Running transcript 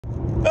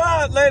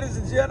Ladies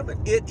and gentlemen,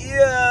 it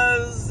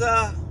is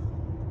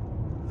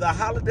the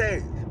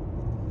holiday.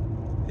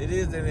 It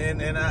is, and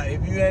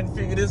if you hadn't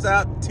figured this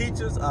out,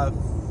 teachers are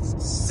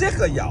sick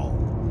of y'all.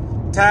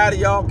 Tired of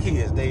y'all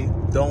kids. They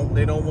don't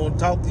want to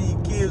talk to you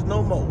kids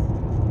no more.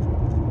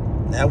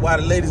 That's why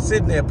the lady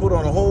sitting there put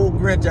on a whole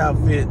Grinch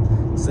outfit,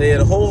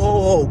 said, ho,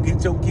 ho, ho,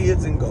 get your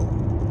kids and go.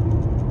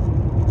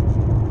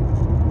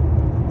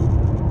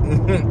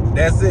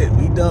 That's it.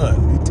 We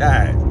done. We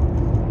tired.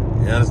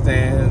 You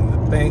understand?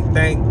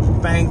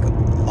 Thank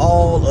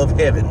all of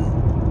heaven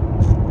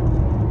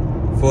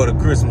for the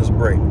Christmas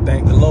break.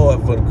 Thank the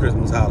Lord for the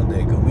Christmas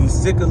holiday, because we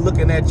sick of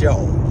looking at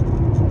y'all.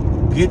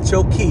 Get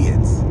your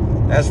kids.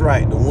 That's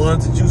right. The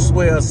ones that you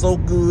swear are so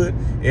good.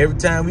 Every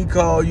time we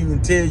call you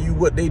and tell you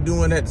what they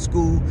doing at the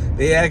school,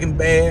 they acting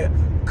bad,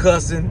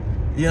 cussing,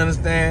 you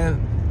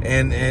understand?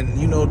 And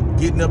you know,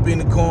 getting up in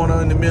the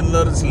corner in the middle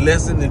of this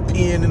lesson and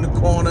peeing in the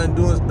corner and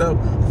doing stuff,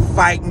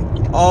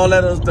 fighting, all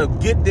that other stuff.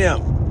 Get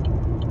them.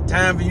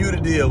 Time for you to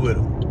deal with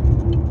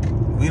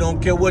them. We don't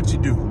care what you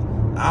do.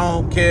 I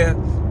don't care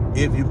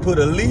if you put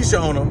a leash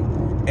on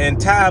them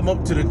and tie them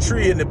up to the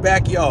tree in the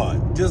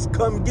backyard. Just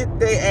come get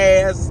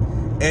their ass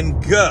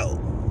and go.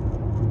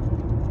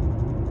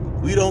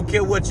 We don't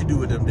care what you do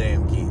with them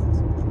damn kids.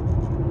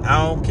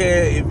 I don't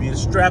care if you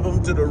strap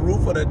them to the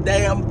roof of the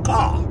damn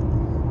car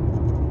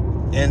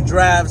and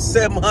drive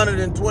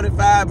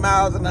 725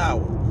 miles an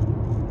hour.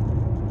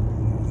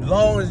 As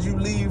long as you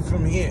leave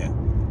from here.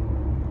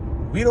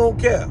 We don't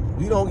care.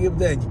 We don't give a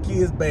damn. Your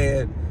kid's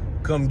bad,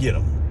 come get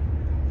them.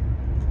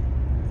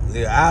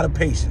 They're out of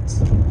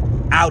patience.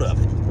 Out of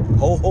it.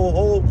 Ho, ho,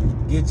 ho,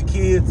 get your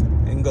kids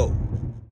and go.